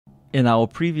In our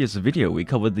previous video, we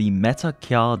covered the meta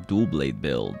Kjarr Dual Blade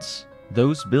builds.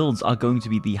 Those builds are going to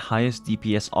be the highest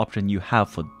DPS option you have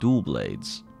for Dual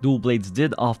Blades. Dual Blades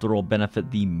did after all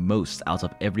benefit the most out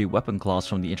of every weapon class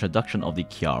from the introduction of the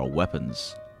Kjarr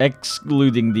weapons,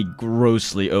 excluding the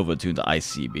grossly overtuned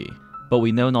ICB. But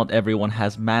we know not everyone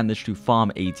has managed to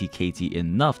farm 80 KT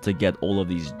enough to get all of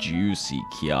these juicy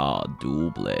Kjarr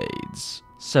Dual Blades.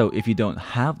 So if you don't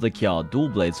have the Kjarr Dual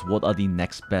Blades, what are the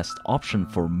next best option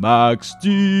for max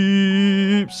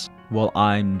deeps? Well,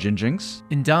 I'm JinJinx.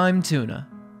 And I'm Tuna.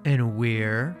 And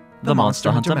we're the Monster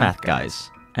Hunter Math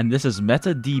Guys. And this is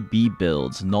Meta DB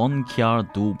builds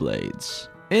non-Kjarr Dual Blades.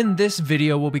 In this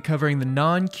video, we'll be covering the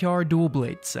non-Kjarr Dual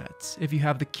Blade sets. If you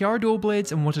have the Kjarr Dual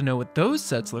Blades and want to know what those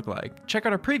sets look like, check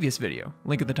out our previous video,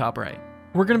 link at the top right.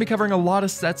 We're going to be covering a lot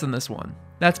of sets in this one.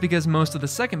 That's because most of the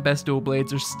second best dual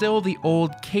blades are still the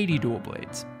old KD dual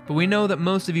blades. But we know that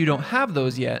most of you don't have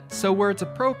those yet, so where it's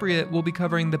appropriate, we'll be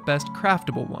covering the best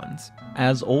craftable ones.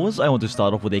 As always, I want to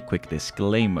start off with a quick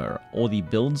disclaimer. All the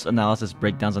builds, analysis,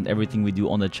 breakdowns, and everything we do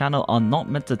on the channel are not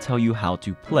meant to tell you how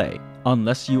to play.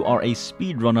 Unless you are a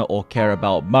speedrunner or care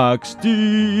about max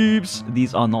deeps,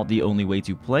 these are not the only way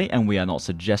to play, and we are not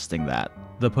suggesting that.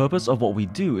 The purpose of what we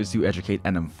do is to educate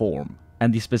and inform.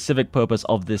 And the specific purpose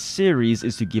of this series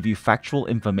is to give you factual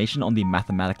information on the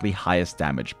mathematically highest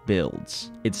damage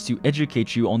builds. It's to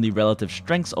educate you on the relative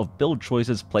strengths of build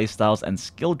choices, playstyles, and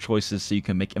skill choices so you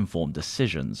can make informed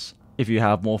decisions. If you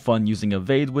have more fun using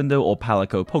Evade Window or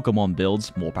Palico Pokemon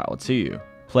builds, more power to you.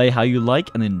 Play how you like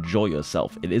and enjoy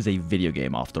yourself. It is a video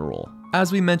game after all.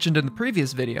 As we mentioned in the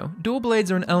previous video, dual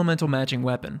blades are an elemental matching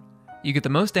weapon. You get the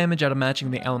most damage out of matching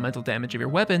the elemental damage of your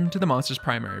weapon to the monster's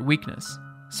primary weakness.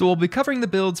 So we'll be covering the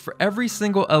builds for every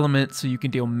single element so you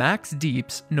can deal max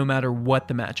deeps no matter what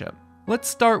the matchup. Let's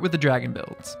start with the dragon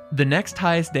builds. The next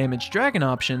highest damage dragon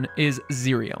option is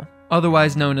Zerial,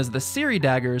 otherwise known as the Ciri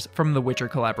daggers from the Witcher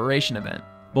collaboration event.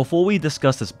 Before we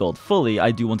discuss this build fully,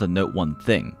 I do want to note one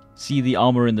thing. See the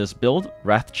armor in this build?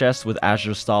 Wrath Chest with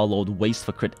Azure Star-Lord Waste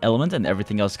for crit element and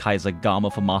everything else Kaiser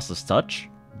Garma for Master's Touch?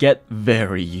 Get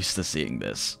very used to seeing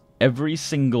this. Every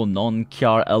single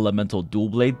non-Kjarr elemental dual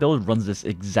blade build runs this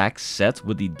exact set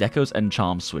with the decos and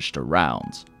charms switched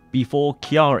around. Before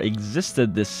Kjarr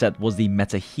existed, this set was the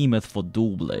Metahemoth for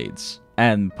dual blades.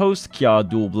 And post-Kjarr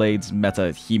dual blades,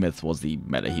 Metahemoth was the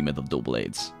Metahemoth of dual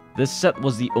blades. This set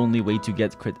was the only way to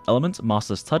get crit element,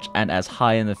 Master's Touch, and as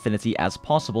high an affinity as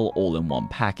possible all in one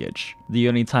package. The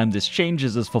only time this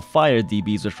changes is for fire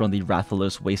DBs which run the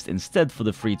Rathalos Waste instead for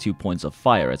the free 2 points of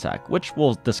fire attack, which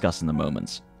we'll discuss in a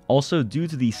moment. Also, due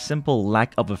to the simple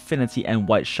lack of affinity and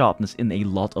white sharpness in a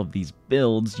lot of these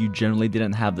builds, you generally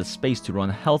didn't have the space to run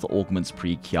health augments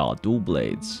pre-Kjarr dual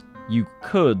blades. You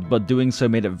could, but doing so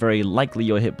made it very likely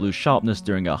you'll hit blue sharpness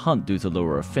during a hunt due to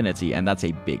lower affinity, and that's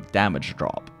a big damage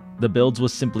drop. The builds were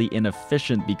simply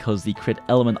inefficient because the crit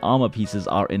element armor pieces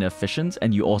are inefficient,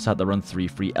 and you also had to run 3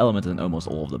 free elements in almost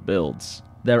all of the builds.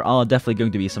 There are definitely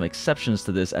going to be some exceptions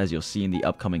to this as you'll see in the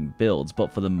upcoming builds,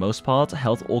 but for the most part,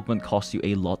 health augment costs you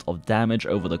a lot of damage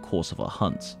over the course of a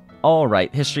hunt.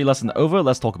 Alright, history lesson over,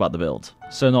 let's talk about the build.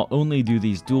 So not only do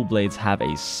these dual blades have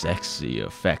a sexy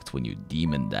effect when you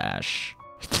demon dash,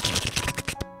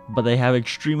 but they have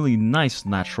extremely nice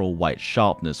natural white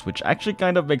sharpness, which actually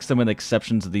kind of makes them an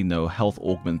exception to the no health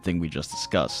augment thing we just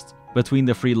discussed. Between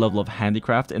the free level of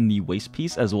handicraft and the waist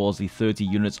piece, as well as the 30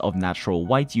 units of natural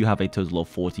white, you have a total of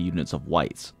 40 units of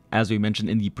white. As we mentioned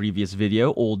in the previous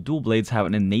video, all dual blades have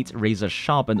an innate razor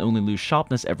sharp and only lose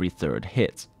sharpness every 3rd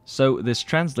hit. So this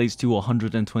translates to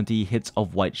 120 hits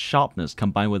of white sharpness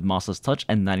combined with Master's Touch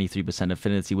and 93%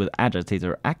 affinity with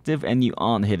Agitator active, and you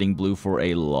aren't hitting blue for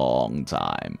a long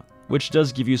time. Which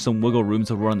does give you some wiggle room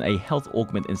to run a health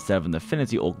augment instead of an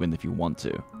affinity augment if you want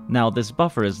to. Now this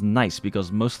buffer is nice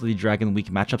because most of the dragon weak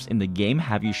matchups in the game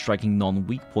have you striking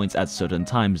non-weak points at certain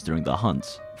times during the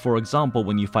hunt. For example,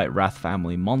 when you fight Wrath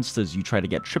family monsters you try to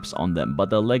get trips on them, but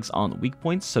their legs aren't weak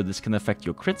points, so this can affect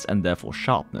your crits and therefore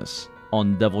sharpness.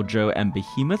 On Devil Joe and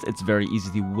Behemoth, it's very easy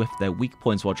to whiff their weak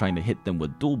points while trying to hit them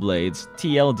with dual blades.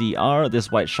 TLDR, this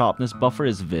white sharpness buffer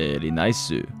is very nice.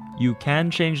 You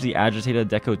can change the Agitator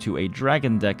deco to a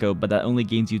Dragon deco, but that only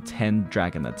gains you 10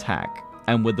 Dragon attack.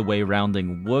 And with the way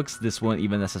rounding works, this won't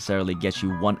even necessarily get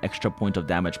you 1 extra point of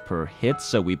damage per hit,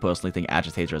 so we personally think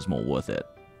Agitator is more worth it.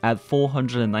 At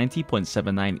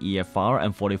 490.79 EFR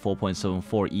and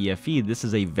 44.74 EFE, this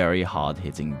is a very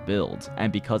hard-hitting build,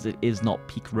 and because it is not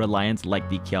peak reliant like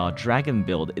the Kjarr Dragon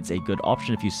build, it's a good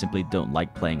option if you simply don't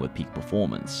like playing with peak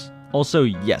performance. Also,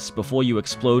 yes, before you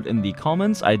explode in the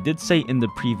comments, I did say in the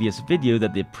previous video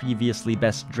that the previously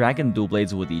best Dragon Dual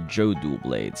Blades were the Joe Dual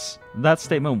Blades. That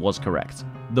statement was correct.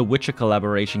 The Witcher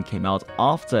collaboration came out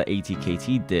after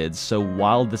ATKT did, so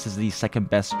while this is the second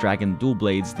best Dragon Dual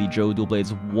Blades, the Joe Dual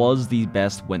Blades was the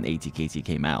best when ATKT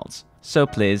came out. So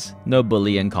please, no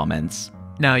bullying comments.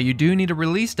 Now you do need a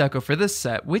release deco for this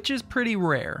set, which is pretty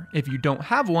rare. If you don't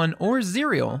have one or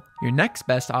Zerial, your next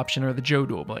best option are the Joe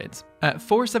Dual Blades. At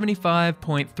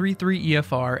 475.33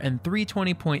 EFR and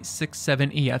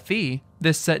 320.67 EFE,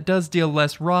 this set does deal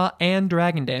less raw and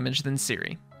dragon damage than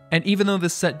Ciri. And even though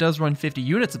this set does run 50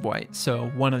 units of white, so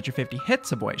 150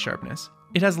 hits of white sharpness,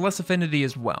 it has less affinity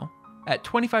as well. At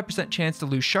 25% chance to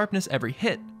lose sharpness every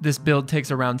hit, this build takes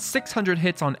around 600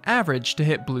 hits on average to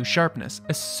hit blue sharpness,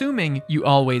 assuming you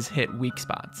always hit weak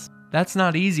spots. That's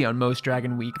not easy on most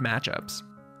Dragon weak matchups.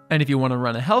 And if you want to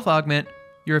run a health augment,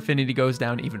 your affinity goes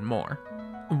down even more.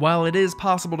 While it is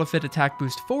possible to fit Attack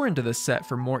Boost 4 into this set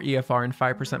for more EFR and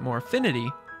 5% more affinity,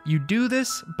 you do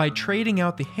this by trading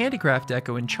out the Handicraft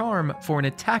deco in Charm for an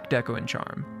Attack deco in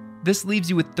Charm. This leaves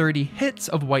you with 30 hits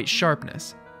of white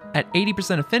sharpness. At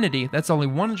 80% affinity, that's only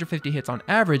 150 hits on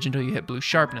average until you hit blue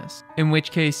sharpness, in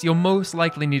which case you'll most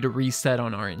likely need a reset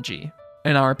on RNG.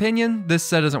 In our opinion, this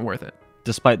set isn't worth it.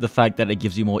 Despite the fact that it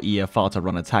gives you more EFR to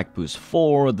run Attack Boost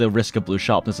 4, the risk of blue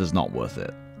sharpness is not worth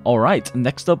it. Alright,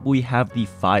 next up we have the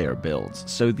Fire builds.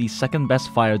 So the second best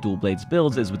Fire Dual Blades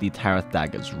builds is with the Tarath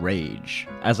Dagger's Rage.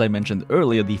 As I mentioned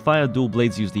earlier, the Fire Dual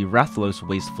Blades use the Rathalos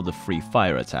waste for the free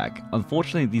fire attack.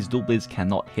 Unfortunately, these Dual Blades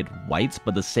cannot hit white,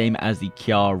 but the same as the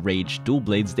Kjarr Rage Dual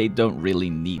Blades, they don't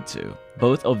really need to.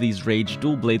 Both of these Rage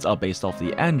Dual Blades are based off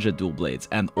the Anja Dual Blades,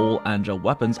 and all Anja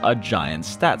weapons are giant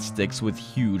stat sticks with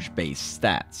huge base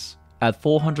stats. At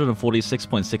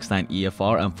 446.69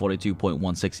 EFR and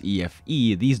 42.16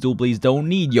 EFE, these Dual Blades don't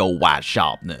need your white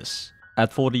sharpness.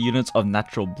 At 40 units of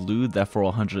natural blue, therefore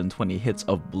 120 hits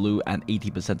of blue and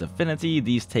 80% affinity,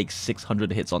 these take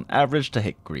 600 hits on average to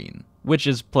hit green, which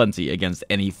is plenty against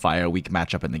any fire weak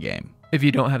matchup in the game. If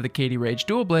you don't have the Katie Rage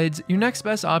Dual Blades, your next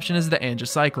best option is the Anja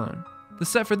Cyclone. The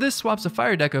set for this swaps a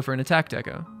fire deco for an attack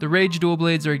deco. The Rage Dual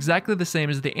Blades are exactly the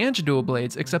same as the Anja Dual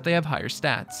Blades, except they have higher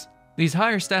stats. These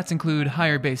higher stats include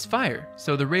higher base fire,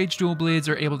 so the Rage Dual Blades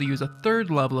are able to use a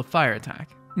third level of fire attack.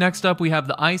 Next up we have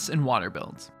the Ice and Water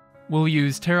builds. We'll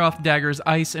use Tarath Dagger's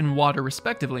Ice and Water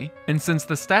respectively, and since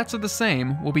the stats are the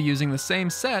same, we'll be using the same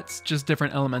sets, just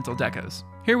different elemental decos.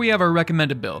 Here we have our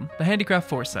recommended build, the Handicraft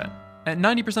 4 set. At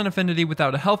 90% affinity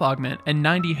without a health augment and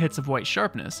 90 hits of white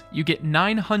sharpness, you get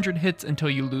 900 hits until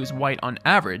you lose white on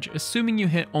average, assuming you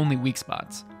hit only weak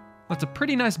spots. That's a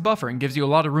pretty nice buffer and gives you a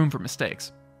lot of room for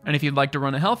mistakes. And if you'd like to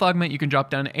run a health augment, you can drop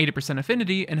down to 80%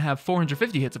 affinity and have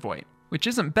 450 hits of white, which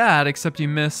isn't bad except you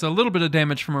miss a little bit of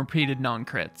damage from repeated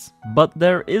non-crits. But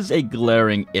there is a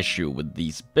glaring issue with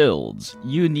these builds.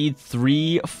 You need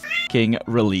 3 f***ing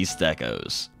release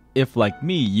decos. If, like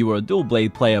me, you were a dual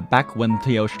blade player back when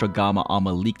Teostra Gamma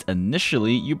armor leaked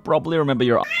initially, you probably remember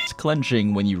your ass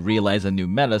clenching when you realized a new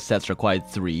meta sets required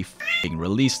 3 f***ing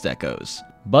release decos.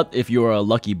 But if you are a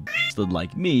lucky bastard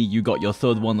like me, you got your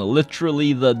third one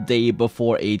literally the day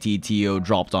before ATTO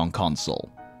dropped on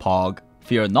console. Pog.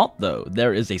 Fear not though,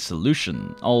 there is a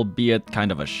solution, albeit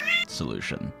kind of a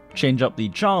solution. Change up the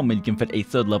charm and you can fit a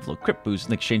third level of crit boost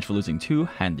in exchange for losing 2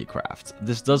 handicraft.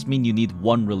 This does mean you need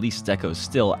 1 release deco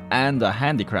still and a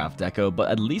handicraft deco, but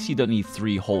at least you don't need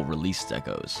 3 whole release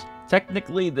decos.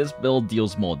 Technically, this build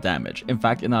deals more damage. In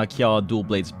fact, in our Kjarr Dual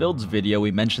Blades builds video,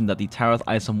 we mentioned that the Tarath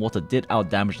Ice and Water did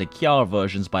outdamage the Kjarr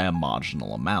versions by a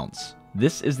marginal amount.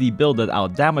 This is the build that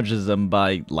outdamages them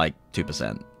by, like,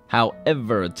 2%.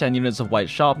 However, 10 units of white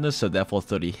sharpness, so therefore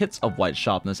 30 hits of white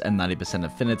sharpness and 90%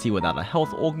 affinity without a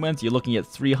health augment, you're looking at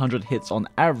 300 hits on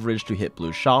average to hit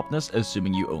blue sharpness,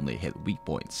 assuming you only hit weak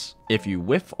points. If you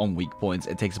whiff on weak points,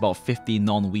 it takes about 50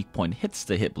 non-weak point hits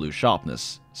to hit blue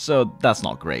sharpness. So that's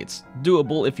not great.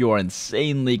 Doable if you are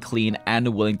insanely clean and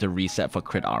willing to reset for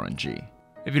crit RNG.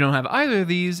 If you don't have either of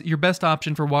these, your best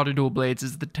option for water dual blades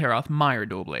is the Tarath Meyer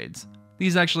Dual Blades.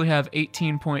 These actually have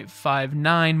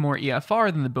 18.59 more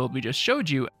EFR than the build we just showed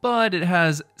you, but it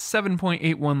has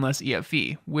 7.81 less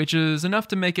EFE, which is enough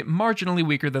to make it marginally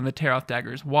weaker than the Tarath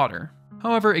Dagger's Water.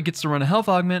 However, it gets to run a health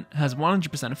augment, has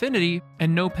 100% affinity,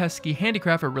 and no pesky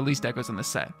handicraft or release decos in the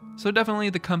set, so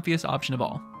definitely the comfiest option of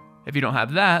all. If you don't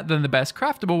have that, then the best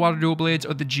craftable water dual blades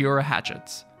are the Giora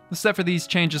Hatchets. The set for these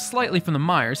changes slightly from the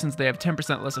Meyer since they have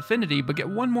 10% less affinity but get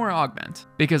 1 more augment.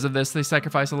 Because of this, they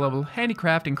sacrifice a level of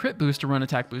handicraft and crit boost to run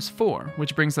attack boost 4,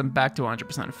 which brings them back to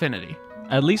 100% affinity.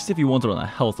 at least if you want to run a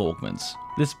health augment.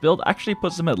 This build actually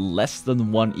puts him at less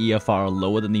than 1 EFR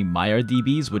lower than the Meyer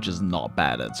DBs, which is not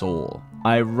bad at all.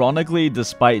 Ironically,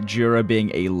 despite JinJinx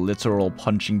being a literal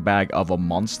punching bag of a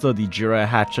monster, the JinJinx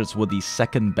hatchets were the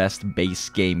second best base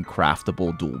game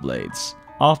craftable dual blades,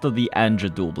 after the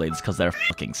NON-KJARR dual blades because they're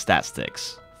fucking stat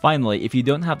sticks. Finally, if you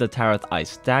don't have the Tareth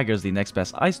Ice Daggers, the next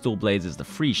best ice dual blades is the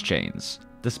Freeze Chains.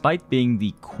 Despite being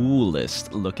the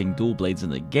coolest looking dual blades in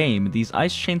the game, these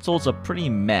ice chainsaws are pretty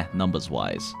meh numbers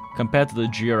wise. Compared to the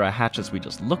JinJinx hatchets we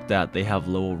just looked at, they have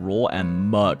lower raw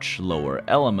and much lower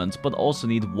elements, but also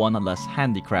need one less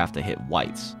handicraft to hit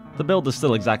whites. The build is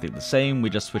still exactly the same, we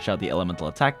just switch out the elemental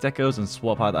attack decos and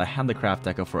swap out a handicraft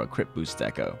deco for a crit boost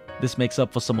deco. This makes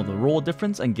up for some of the raw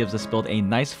difference and gives this build a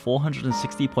nice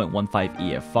 460.15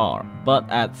 EFR, but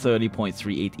at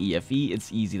 30.38 EFE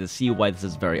it's easy to see why this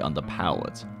is very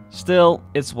underpowered. Still,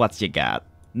 it's what you got.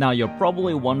 Now you're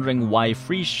probably wondering why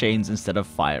freeze chains instead of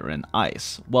fire and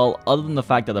ice. Well, other than the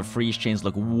fact that the freeze chains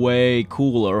look way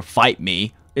cooler, fight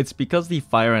me, it's because the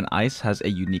fire and ice has a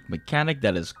unique mechanic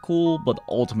that is cool, but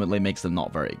ultimately makes them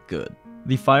not very good.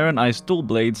 The fire and ice dual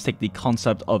blades take the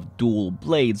concept of dual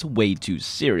blades way too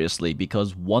seriously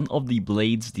because one of the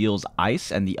blades deals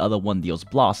ice and the other one deals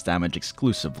blast damage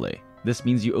exclusively. This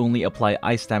means you only apply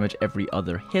ice damage every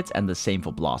other hit and the same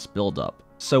for blast buildup.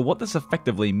 So what this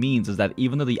effectively means is that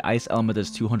even though the ice element is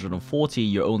 240,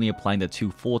 you're only applying the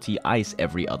 240 ice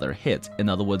every other hit. In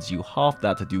other words, you half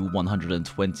that to do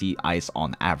 120 ice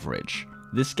on average.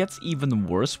 This gets even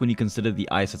worse when you consider the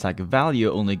ice attack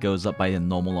value only goes up by a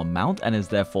normal amount and is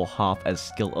therefore half as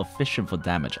skill efficient for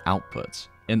damage output.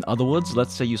 In other words,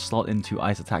 let's say you slot into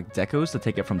ice attack decos to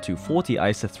take it from 240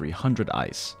 ice to 300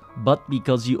 ice. But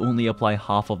because you only apply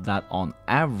half of that on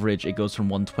average, it goes from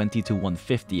 120 to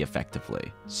 150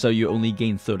 effectively. So you only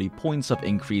gain 30 points of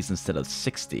increase instead of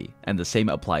 60, and the same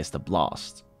applies to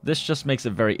blast. This just makes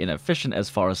it very inefficient as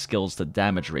far as skills to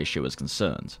damage ratio is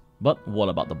concerned. But what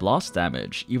about the blast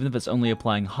damage? Even if it's only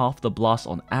applying half the blast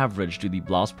on average, do the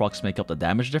blast procs make up the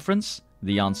damage difference?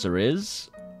 The answer is,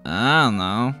 I don't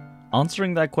know.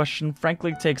 Answering that question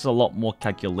frankly takes a lot more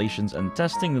calculations and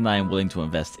testing than I am willing to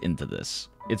invest into this.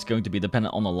 It's going to be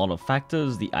dependent on a lot of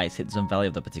factors: the ice hit zone value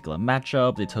of the particular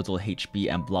matchup, the total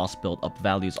HP and blast build up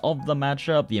values of the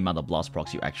matchup, the amount of blast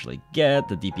procs you actually get,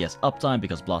 the DPS uptime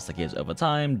because blast decays over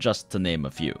time, just to name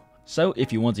a few. So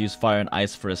if you want to use fire and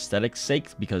ice for aesthetic's sake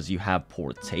because you have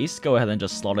poor taste, go ahead and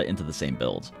just slot it into the same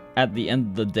build. At the end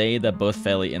of the day, they're both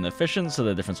fairly inefficient, so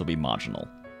the difference will be marginal.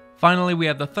 Finally, we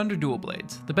have the Thunder Dual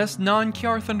Blades. The best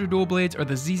non-KJARR Thunder Dual Blades are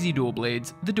the ZZ Dual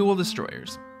Blades, the Dual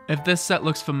Destroyers. If this set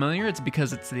looks familiar, it's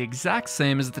because it's the exact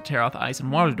same as the Tareth Ice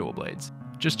and Water Dual Blades.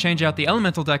 Just change out the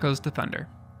elemental decos to Thunder.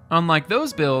 Unlike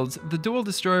those builds, the Dual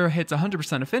Destroyer hits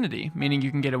 100% affinity, meaning you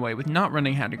can get away with not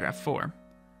running Handicraft 4.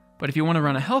 But if you want to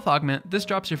run a health augment, this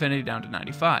drops your affinity down to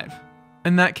 95.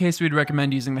 In that case, we'd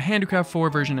recommend using the Handicraft 4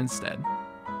 version instead.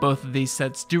 Both of these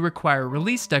sets do require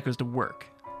release decos to work.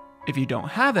 If you don't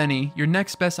have any, your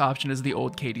next best option is the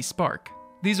old KD Spark.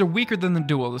 These are weaker than the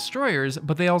Dual Destroyers,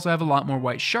 but they also have a lot more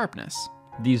white sharpness.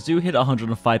 These do hit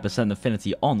 105%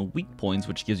 affinity on weak points,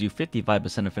 which gives you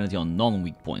 55% affinity on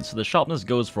non-weak points, so the sharpness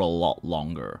goes for a lot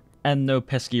longer. And no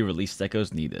pesky release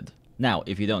decos needed. Now,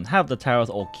 if you don't have the Tareth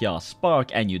or KJARR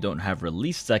Spark and you don't have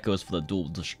release decos for the Dual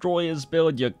Destroyers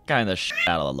build, you're kinda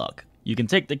out of luck. You can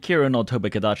take the Kirin or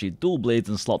Tobakadachi dual blades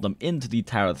and slot them into the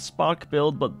Tareth Spark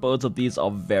build, but both of these are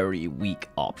very weak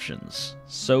options.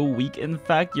 So weak in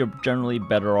fact, you're generally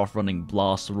better off running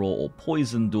Blast, Raw, or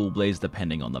Poison dual blades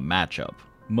depending on the matchup.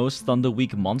 Most Thunder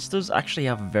weak monsters actually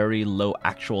have very low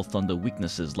actual Thunder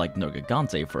weaknesses, like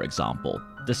NON-KJARR for example.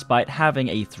 Despite having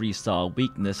a 3-star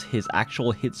weakness, his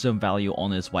actual hit zone value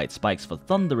on his white spikes for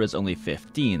Thunder is only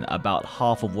 15, about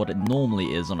half of what it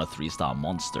normally is on a 3-star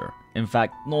monster. In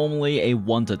fact, normally a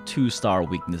 1 to 2-star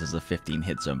weakness is a 15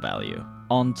 hit zone value.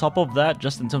 On top of that,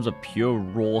 just in terms of pure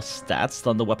raw stats,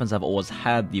 Thunder weapons have always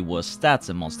had the worst stats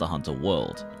in Monster Hunter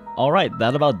World. Alright,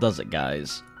 that about does it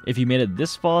guys. If you made it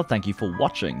this far, thank you for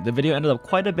watching. The video ended up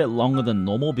quite a bit longer than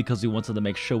normal because we wanted to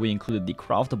make sure we included the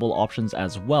craftable options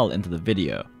as well into the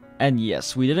video. And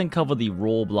yes, we didn't cover the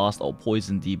Raw, Blast, or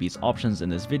Poison DB's options in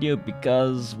this video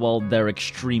because, well, they're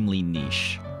extremely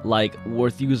niche. Like,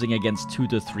 worth using against 2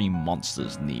 to 3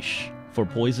 monsters niche. For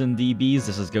Poison DBs,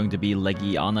 this is going to be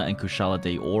Legiana and Kushala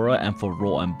de Aura, and for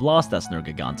Raw and Blast, that's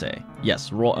NON-KJARR.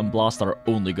 Yes, Raw and Blast are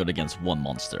only good against one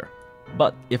monster.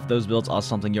 But if those builds are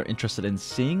something you're interested in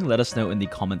seeing, let us know in the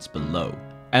comments below.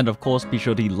 And of course, be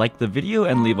sure to like the video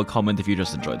and leave a comment if you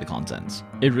just enjoyed the content.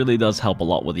 It really does help a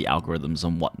lot with the algorithms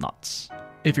and whatnots.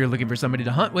 If you're looking for somebody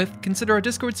to hunt with, consider our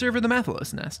Discord server, the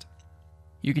Mathalos Nest.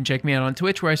 You can check me out on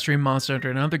Twitch where I stream Monster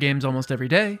Hunter and other games almost every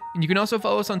day, and you can also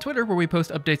follow us on Twitter where we post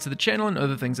updates to the channel and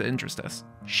other things that interest us.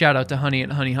 Shout out to Honey at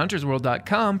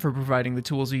honeyhuntersworld.com for providing the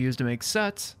tools we use to make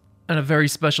sets, and a very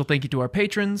special thank you to our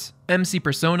patrons, MC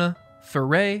Persona,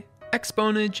 Foray,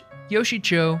 Exponage, Yoshi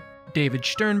Cho, David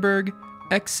Sternberg,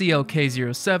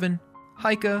 XCLK07,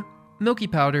 Haika, Milky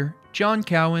Powder, John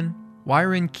Cowan,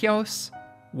 Wyron Kios,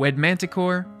 Wed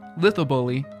Manticore,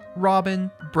 Lithobully,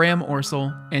 Robin, Bram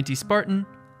Orsel, Anti-Spartan,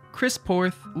 Chris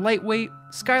Porth, Lightweight,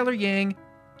 Skylar Yang,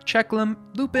 Checklam,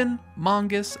 Lupin,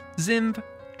 Mongus, Zimv,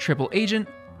 Triple Agent,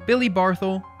 Billy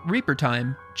Barthel, Reaper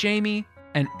Time, Jamie,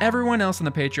 and everyone else on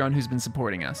the Patreon who's been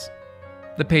supporting us.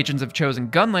 The patrons have chosen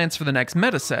Gunlance for the next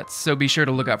meta sets, so be sure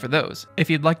to look out for those. If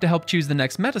you'd like to help choose the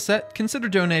next meta set, consider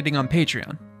donating on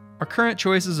Patreon. Our current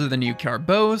choices are the new Kjarr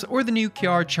bows or the new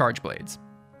Kjarr charge blades.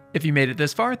 If you made it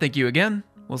this far, thank you again.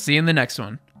 We'll see you in the next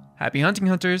one. Happy hunting,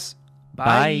 hunters. Bye.